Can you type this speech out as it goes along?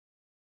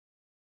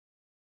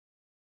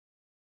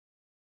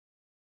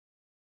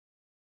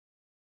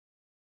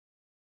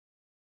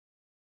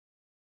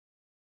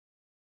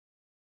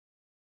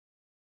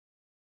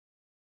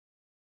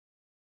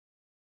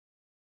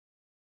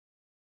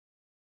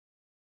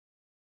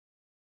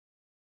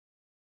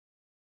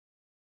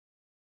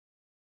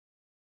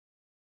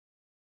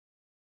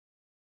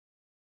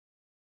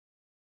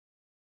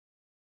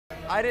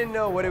I didn't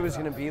know what it was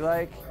going to be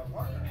like.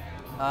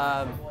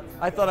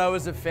 I thought I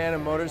was a fan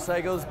of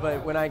motorcycles,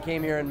 but when I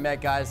came here and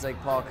met guys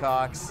like Paul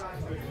Cox,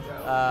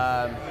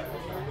 I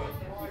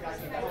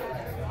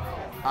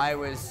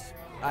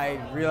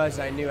realized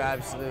I knew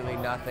absolutely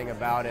nothing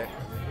about it.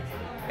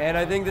 And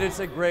I think that it's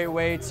a great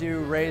way to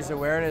raise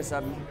awareness.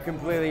 I'm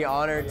completely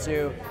honored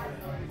to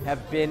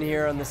have been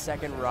here on the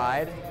second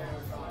ride.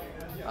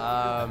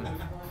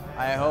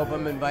 I hope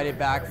I'm invited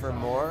back for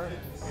more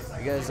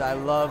because I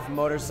love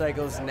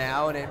motorcycles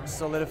now, and it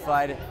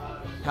solidified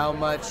how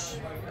much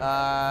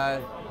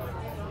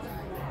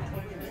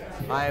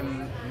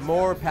I'm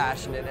more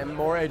passionate and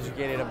more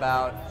educated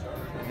about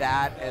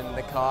that and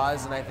the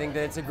cause, and I think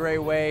that it's a great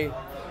way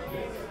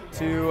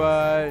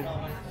to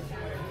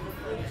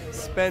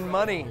spend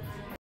money.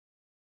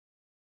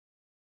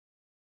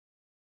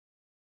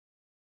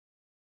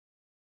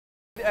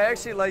 I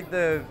actually like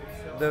the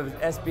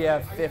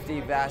SPF 50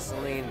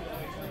 Vaseline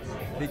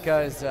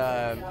because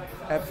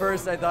at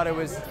first I thought it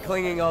was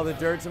clinging all the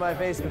dirt to my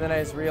face, but then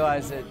I just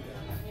realized that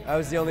I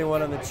was the only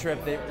one on the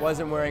trip that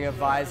wasn't wearing a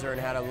visor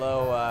and had a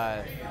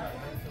low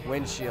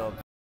windshield.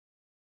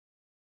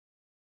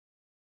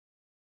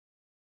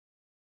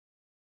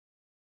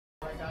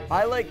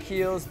 I like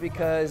Kiehls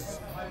because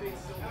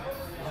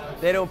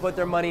they don't put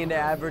their money into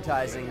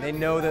advertising. They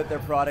know that their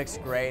product's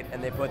great,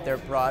 and they put their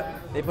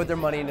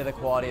money into the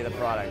quality of the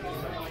product.